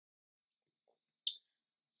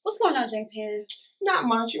What's going on, j.Pin? Not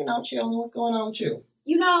much, chilling. What's going on with you?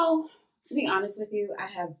 To be honest with you, I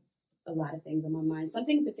have a lot of things on my mind.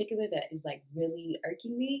 Something in particular that is like really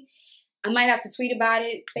irking me. I might have to tweet about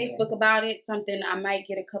it, Facebook about it, something. I might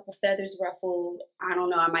get a couple feathers ruffled. I don't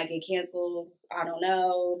know. I might get canceled. I don't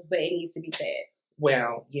know, but it needs to be said.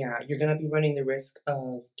 Well, yeah, you're going to be running the risk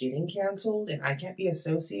of getting canceled, and I can't be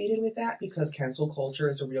associated with that because cancel culture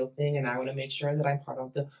is a real thing, and I want to make sure that I'm part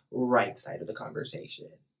of the right side of the conversation.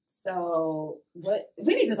 So,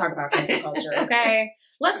 we need to talk about cancel culture, okay?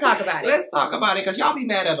 Let's talk about it. Let's talk about it, because y'all be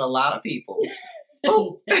mad at a lot of people.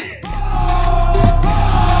 Oh.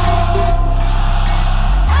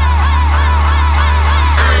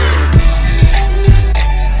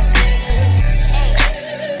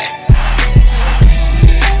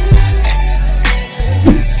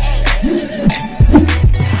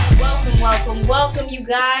 Welcome, you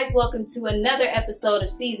guys. Welcome to another episode of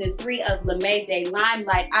Season 3 of LaMay J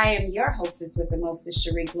Limelight. I am your hostess with the mostest,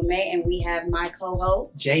 Sharíck LaMay, and we have my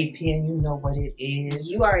co-host, j.Pin. You know what it is.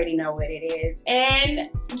 You already know what it is. And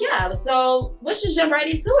yeah, so let's just jump right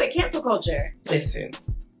into it. Cancel culture. Listen,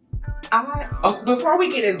 before we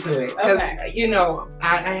get into it, because,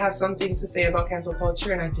 I have some things to say about cancel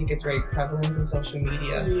culture, and I think it's very prevalent in social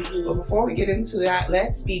media. Mm-hmm. But before we get into that,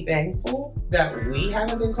 let's be thankful that we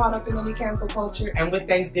haven't been caught up in any cancel culture. And with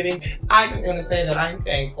Thanksgiving, I just want to say that I'm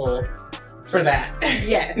thankful for that.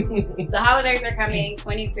 Yes. The holidays are coming.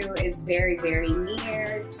 22 is very, very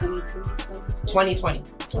near. 2020.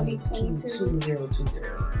 22.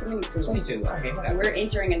 Okay, whatever. We're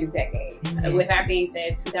entering a new decade. Mm-hmm. With that being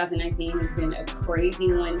said, 2019 has been a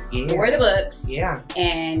crazy one for the books. Yeah.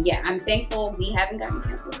 And I'm thankful we haven't gotten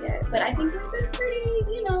canceled yet. But I think we've been pretty,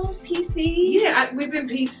 PC. Yeah, we've been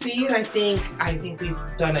PC, and I think we've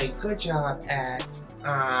done a good job at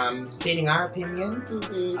stating our opinion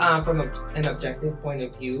from an objective point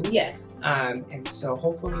of view. Yes. And so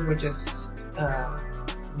hopefully we're just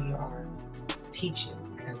we are teaching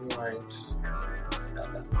and we aren't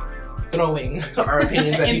throwing our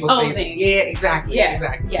opinions at people's faces. Yeah, exactly.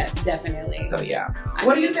 Yes, definitely. So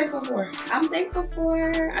what are you thankful for? I'm thankful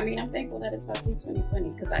that it's about to be 2020,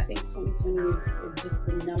 because I think 2020 is just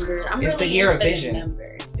the number. It's the year of vision.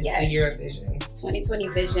 It's the year of vision. 2020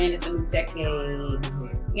 vision is a new decade.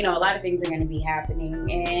 Mm-hmm. A lot of things are going to be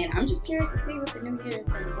happening, and I'm just curious to see what the new year is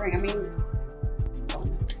going to bring. I mean, it's all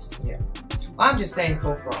numbers. Yeah. Well, I'm just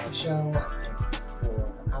thankful for our show. I'm thankful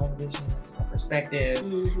for our vision, our perspective,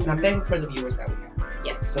 and I'm thankful for the viewers that we have.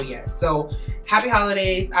 Yes. So happy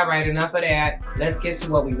holidays. All right, enough of that. Let's get to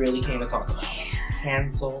what we really came to talk about.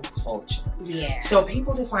 Cancel culture. Yeah. So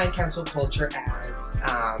people define cancel culture as,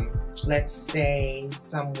 let's say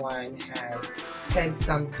someone has said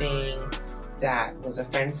something that was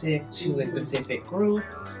offensive to a specific group,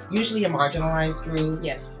 usually a marginalized group.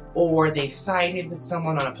 Yes. Or they've sided with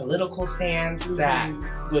someone on a political stance that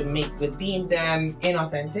would deem them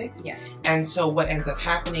inauthentic. Yeah. And so what ends up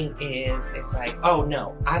happening is it's like, oh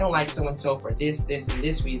no, I don't like so-and-so for this, and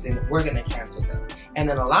this reason, we're gonna cancel them. And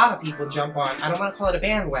then a lot of people jump on, I don't wanna call it a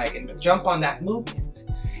bandwagon, but jump on that movement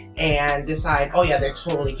and decide, oh yeah, they're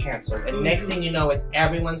totally canceled. And next thing you know, it's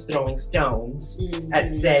everyone's throwing stones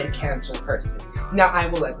at said canceled person. Now, I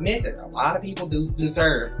will admit that a lot of people do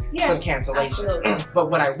deserve some cancellation. But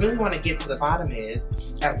what I really want to get to the bottom is,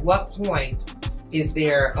 at what point is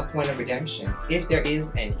there a point of redemption, if there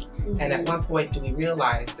is any? And at what point do we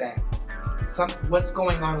realize that what's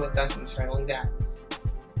going on with us internally, that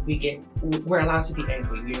we're allowed to be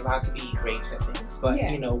angry, we're allowed to be raged at things, but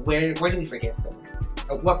where do we forgive someone?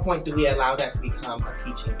 At what point do we allow that to become a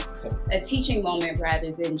teaching point? A teaching moment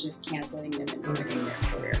rather than just canceling them and ruining their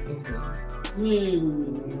career.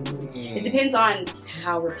 It depends on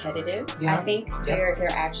how repetitive I think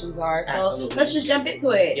their actions are. So Absolutely. Let's just jump into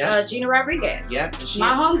it. Gina Rodriguez. Yep. My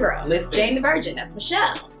homegirl. Listen. Jane the Virgin. That's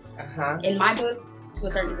Michelle. In my book, to a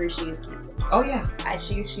certain degree, she is canceled. Oh yeah.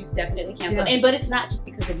 She's definitely canceled. But it's not just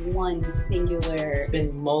because of one singular It's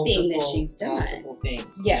been multiple, thing that she's done. Multiple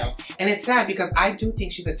things. Yes. And it's sad because I do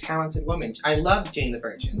think she's a talented woman. I love Jane the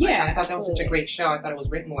Virgin. Yeah. I thought that was such a great show. I thought it was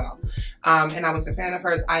written well. And I was a fan of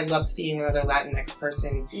hers. I loved seeing another Latinx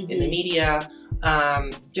person in the media.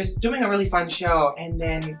 Just doing a really fun show. And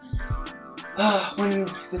then when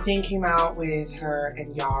the thing came out with her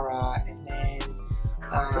and Yara, and then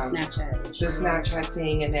the Snapchat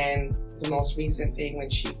thing, and then the most recent thing when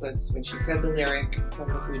she said the lyric from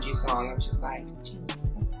the Fuji song, I was just like,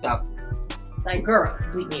 girl,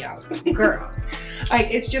 bleep me out, girl.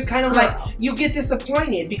 Like, it's just kind of like you get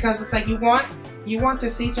disappointed because it's like you want to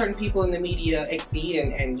see certain people in the media exceed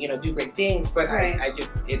and do great things, but I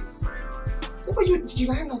just did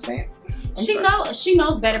you have no sense? She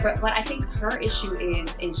knows better, but I think her issue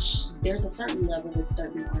is there's a certain level with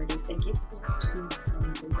certain artists that get too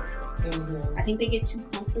comfortable. I think they get too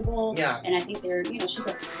comfortable, and I think they're, you know, she's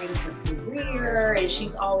a pride of her career, and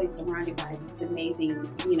she's always surrounded by these amazing,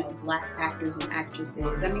 you know, black actors and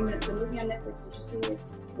actresses. I mean, the movie on Netflix, did you see it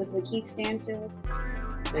with Lakeith Stanfield?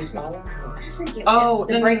 I forget. Oh,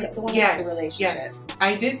 the one with the relationship. Yes,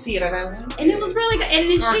 I did see it, and I liked it. And it was really good. And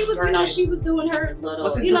then she was, you know, she was doing her little.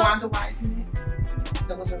 Was it you know, DeWanda Wise in it?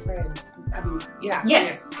 That was her friend. I mean, yeah.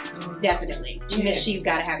 Yes, definitely. She's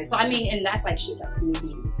got to have it. So I mean, and that's like she's a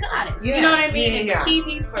comedian goddess. Yeah. You know what I mean? And the key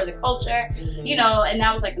piece for the culture. You know, and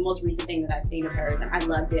that was like the most recent thing that I've seen of hers, and I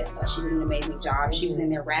loved it. I thought she did an amazing job. She was in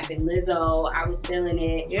there rapping Lizzo. I was feeling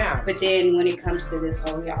it. Yeah. But then when it comes to this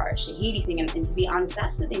whole Yara Shahidi thing, and to be honest,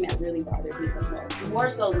 that's the thing that really bothered me the most. More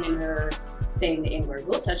so than her saying the N-word.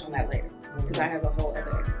 We'll touch on that later because I have a whole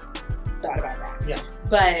other thought about that. Yeah.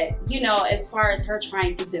 But, you know, as far as her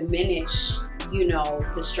trying to diminish, you know,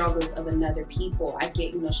 the struggles of another people, I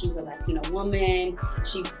get, you know, she's a Latina woman,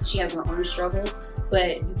 she has her own struggles,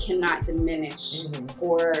 but you cannot diminish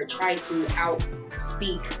or try to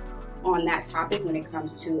outspeak on that topic when it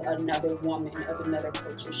comes to another woman of another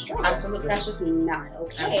culture's struggle. Absolutely. That's just not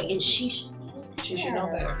okay. Absolutely. And she should know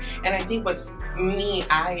better. And I think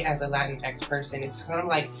I as a Latinx person, it's kind of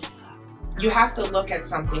like, you have to look at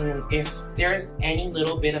something, if there's any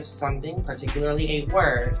little bit of something, particularly a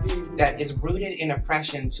word, that is rooted in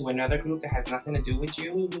oppression to another group that has nothing to do with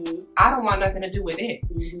you, I don't want nothing to do with it.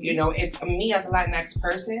 You know, it's me as a Latinx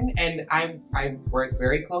person, and I work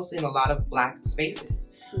very closely in a lot of Black spaces,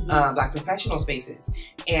 Black professional spaces,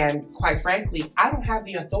 and quite frankly, I don't have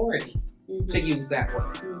the authority to use that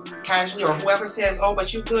word casually, or whoever says, oh,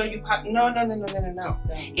 but you good, you pop. No.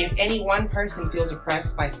 If any one person feels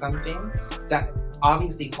oppressed by something that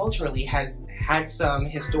obviously culturally has had some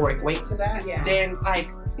historic weight to that, then like,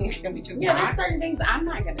 can we just there's certain things I'm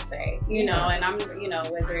not gonna say, you know, and I'm, you know,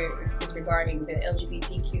 whether it's regarding the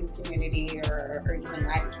LGBTQ community or even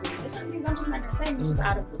Latin community, there's certain things I'm just not gonna say, it's just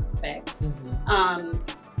out of respect.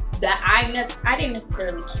 That I didn't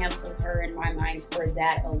necessarily cancel her in my mind for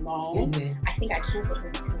that alone. I think I canceled her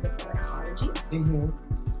because of her apology.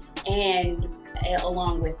 And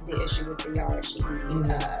along with the issue with the Yara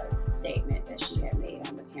Shahidi statement that she had made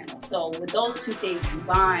on the panel. So with those two things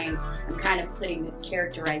combined, I'm kind of putting this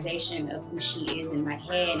characterization of who she is in my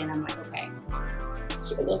head, and I'm like, okay,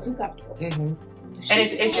 she's a little too comfortable. And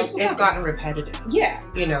it's gotten repetitive. Yeah.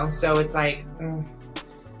 You know, so it's like,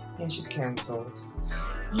 yeah, she's canceled.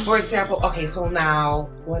 For example, okay, so now,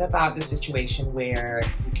 what about the situation where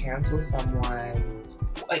you cancel someone?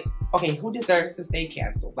 Like, okay, who deserves to stay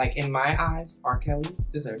canceled? Like, in my eyes, R.Kelly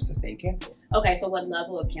deserves to stay canceled. Okay, so what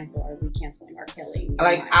level of cancel are we canceling R.Kelly?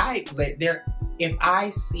 Like, if I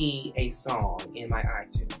see a song in my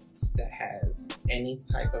iTunes that has any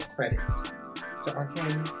type of credit to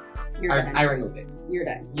R.Kelly, I remove it. You're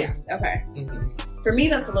done. Yeah. Okay. For me,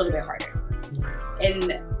 that's a little bit harder.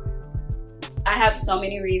 And I have so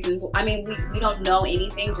many reasons. I mean, we don't know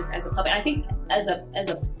anything just as a public. I think as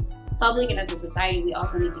a public and as a society, we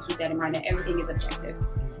also need to keep that in mind that everything is objective.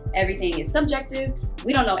 Everything is subjective.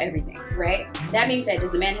 We don't know everything, right? That being said,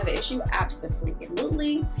 does the man have an issue?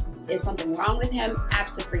 Absolutely. Is something wrong with him?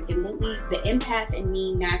 Absolutely. The empath in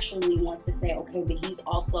me naturally wants to say, okay, but he's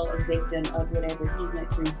also a victim of whatever he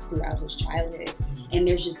went through throughout his childhood. And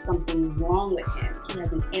there's just something wrong with him. He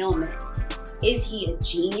has an ailment. Is he a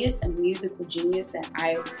genius, a musical genius that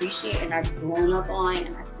I appreciate and I've grown up on,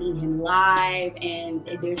 and I've seen him live, and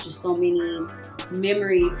there's just so many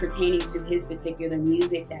memories pertaining to his particular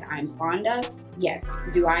music that I'm fond of? Yes.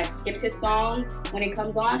 Do I skip his song when it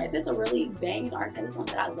comes on? If it's a really banging R.Kelly song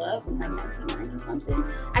that I love from like 1990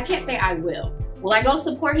 something, I can't say I will. Will I go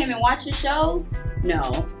support him and watch his shows? No.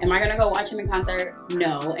 Am I gonna go watch him in concert?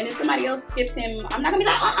 No. And if somebody else skips him, I'm not gonna be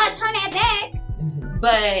like, turn that back.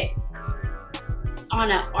 But on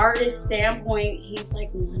an artist standpoint, he's like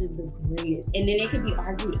one of the greatest. And then it could be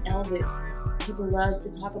argued Elvis. People love to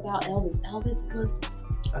talk about Elvis. Elvis was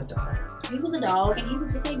a dog. He was a dog, and he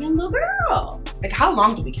was with a young little girl. Like, how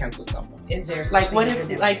long do we cancel someone? Is there like what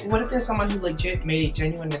if there's someone who legit made a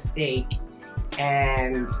genuine mistake,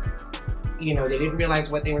 and you know they didn't realize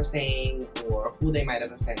what they were saying or who they might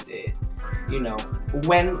have offended? You know,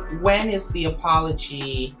 when is the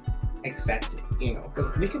apology accepted? You know,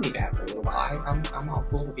 because we can be bad for a little while. I'm all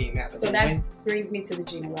cool with being mad. So that brings me to the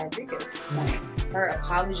Gina Rodriguez point. her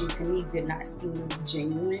apology to me did not seem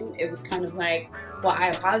genuine. It was kind of like, well, I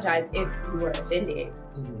apologize if you were offended.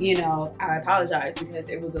 You know, I apologize because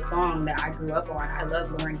it was a song that I grew up on. I love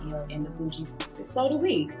Lauryn Hill and the Fugees. So do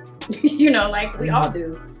we. You know, like we all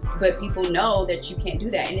do. But people know that you can't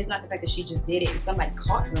do that. And it's not the fact that she just did it and somebody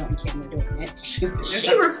caught her on camera doing it. She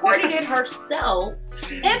recorded it herself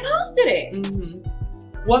and posted it.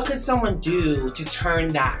 What could someone do to turn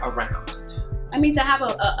that around? I mean, to have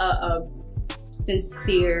a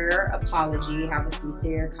sincere apology, have a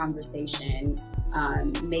sincere conversation,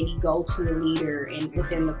 maybe go to a leader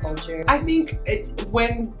within the culture. I think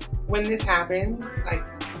when this happens, like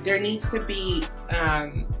there needs to be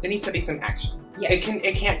some action. Yes.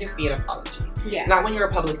 It can't just be an apology. Yeah. Not when you're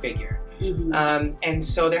a public figure. And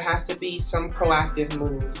so there has to be some proactive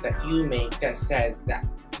move that you make that says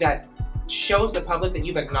that shows the public that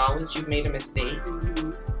you've acknowledged you've made a mistake.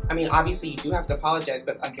 I mean, obviously you do have to apologize,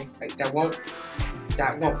 but like that won't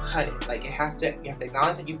cut it. Like you have to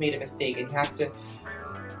acknowledge that you've made a mistake, and you have to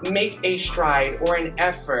make a stride or an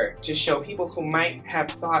effort to show people who might have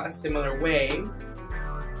thought a similar way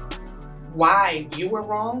why you were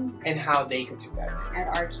wrong and how they could do better.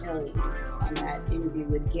 At R.Kelly, on that interview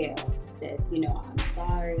with Gail, said, you know, I'm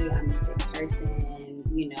sorry, I'm a sick person,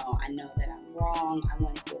 you know, I know that I'm wrong, I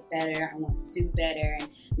want to feel better, I want to do better. And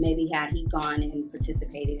maybe had he gone and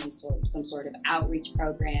participated in some sort of outreach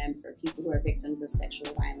program for people who are victims of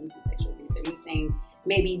sexual violence and sexual abuse. Are you saying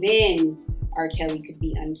maybe then R.Kelly could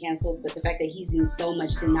be uncanceled? But the fact that he's in so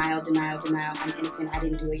much denial, I'm innocent, I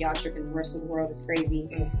didn't do it, y'all tripping, the rest of the world is crazy.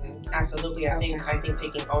 Absolutely. I think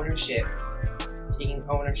taking ownership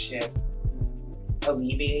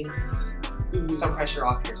alleviates some pressure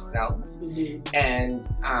off yourself, and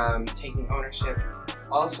taking ownership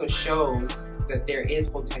also shows that there is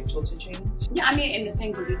potential to change. Yeah, I mean, in the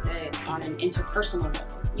same way you said, on an interpersonal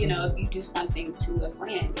level, you know, if you do something to a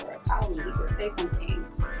friend or a colleague or say something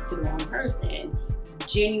to the wrong person,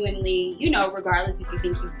 genuinely, you know, regardless if you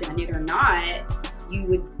think you've done it or not, you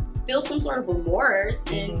would feel some sort of remorse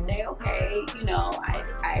and say, okay, you know,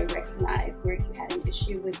 I recognize where you had an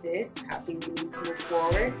issue with this. How can we move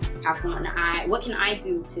forward? What can I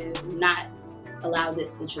do to not allow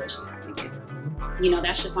this situation to happen again? You know,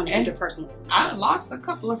 that's just on an interpersonal level. I lost a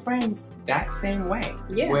couple of friends that same way.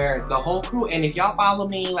 Yeah. Where the whole crew, and if y'all follow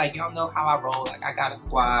me, like y'all know how I roll, like I got a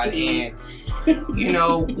squad, and you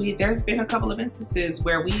know, there's been a couple of instances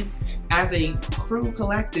where we've, as a crew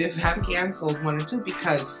collective, have canceled one or two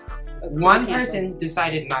because one person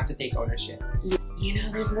decided not to take ownership. You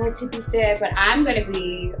know, there's more to be said, but I'm going to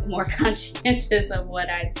be more conscientious of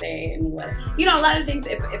what I say and what, you know, a lot of things,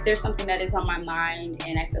 if there's something that is on my mind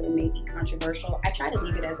and I feel it may be controversial, I try to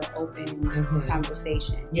leave it as an open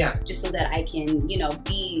conversation. Yeah. Just so that I can, you know,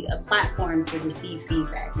 be a platform to receive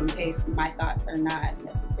feedback in case my thoughts are not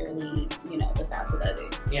necessarily, you know, the thoughts of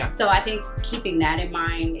others. Yeah. So I think keeping that in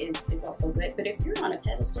mind is also good. But if you're on a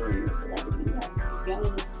pedestal and you're a celebrity, you have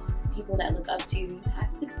young people that look up to you, you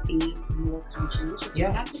have to be more conscientious. Yeah.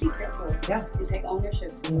 You have to be careful and take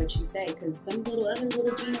ownership for what you say, because some other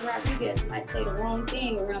little Gina Rodriguez might say the wrong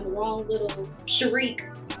thing around the wrong little Sharíck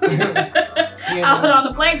out on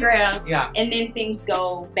the playground, and then things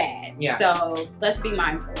go bad. Yeah. So let's be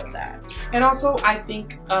mindful of that. And also, I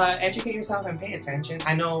think educate yourself and pay attention.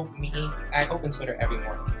 I know me, I open Twitter every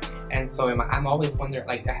morning, and so I'm always wondering,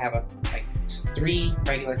 like, I have 3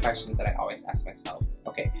 regular questions that I always ask myself.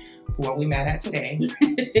 Okay, who are we mad at today?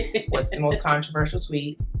 What's the most controversial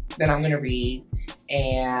tweet that I'm going to read?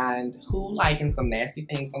 And who liking some nasty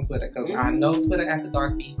things on Twitter? Because I know Twitter after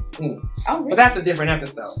dark be. Oh, really? But that's a different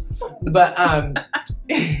episode. But,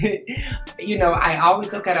 you know, I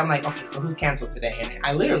always look at it, I'm like, okay, so who's canceled today? And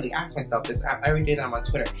I literally ask myself this every day that I'm on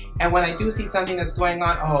Twitter. And when I do see something that's going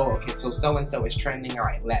on, oh, okay, so so-and-so is trending. All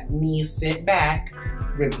right, let me sit back,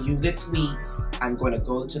 review the tweets. I'm going to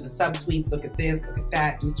go to the subtweets, look at this, look at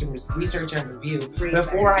that, do some research and review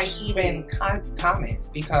before I even comment,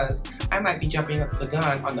 because I might be jumping up the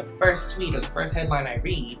gun on the first tweet or the first headline I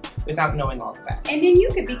read without knowing all the facts. And then you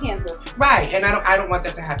could be canceled. Right, and I don't want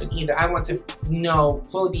that to happen either. I want to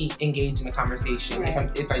fully be engaged in the conversation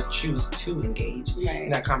if I choose to engage in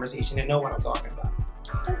that conversation and know what I'm talking about.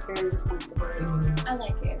 That's very responsible. I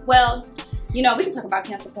like it. Well, you know, we can talk about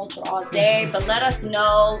cancel culture all day, but let us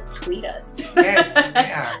know. Tweet us. Yes,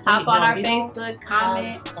 yeah. Hop on our Facebook,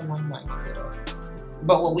 comment. I'm on my Twitter.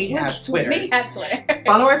 But well, we have Twitter. We have Twitter.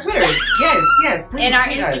 Follow our Twitters. Yes. And our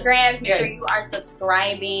Instagrams. Make sure you are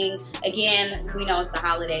subscribing. Again, we know it's the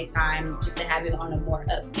holiday time, just to have it on a more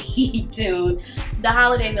upbeat tune. The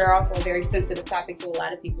holidays are also a very sensitive topic to a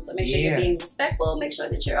lot of people, so make sure you're being respectful. Make sure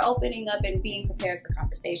that you're opening up and being prepared for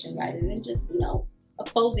conversation rather than just,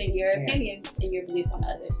 opposing your opinions and your beliefs on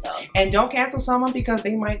others. So, and don't cancel someone because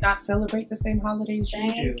they might not celebrate the same holidays you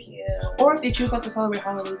do. Thank you. Or if they choose not to celebrate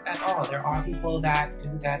holidays at all. There are people that do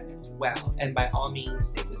that as well. And by all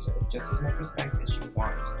means, they deserve just as much respect as you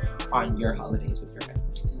want on your holidays with your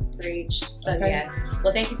families. Preach. So yes.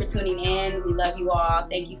 Well, thank you for tuning in. We love you all.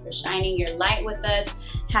 Thank you for shining your light with us.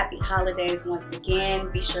 Happy holidays once again.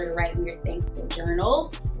 Be sure to write in your thankful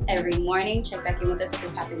journals every morning. Check back in with us at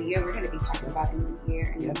the top of the year. We're going to be talking about a new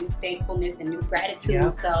year and new thankfulness and new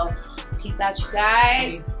gratitude. So peace out, you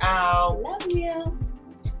guys. Peace out. Love you.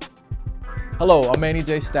 Hello, I'm Manny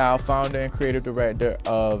J, founder and creative director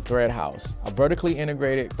of Thread Haus, a vertically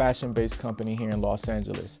integrated fashion-based company here in Los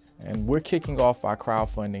Angeles. And we're kicking off our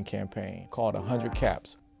crowdfunding campaign called 100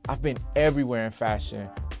 Caps. I've been everywhere in fashion,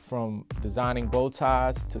 from designing bow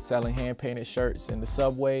ties to selling hand-painted shirts in the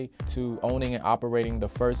subway to owning and operating the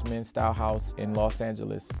first men's style house in Los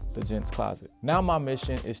Angeles, the Gents Closet. Now my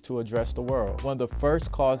mission is to address the world. One of the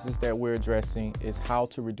first causes that we're addressing is how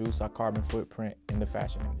to reduce our carbon footprint in the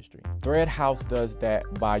fashion industry. Thread Haus does that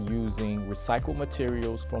by using recycled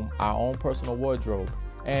materials from our own personal wardrobe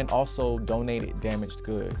and also donated damaged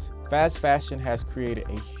goods. Fast fashion has created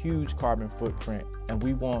a huge carbon footprint, and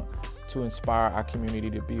we want to inspire our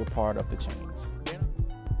community to be a part of the change.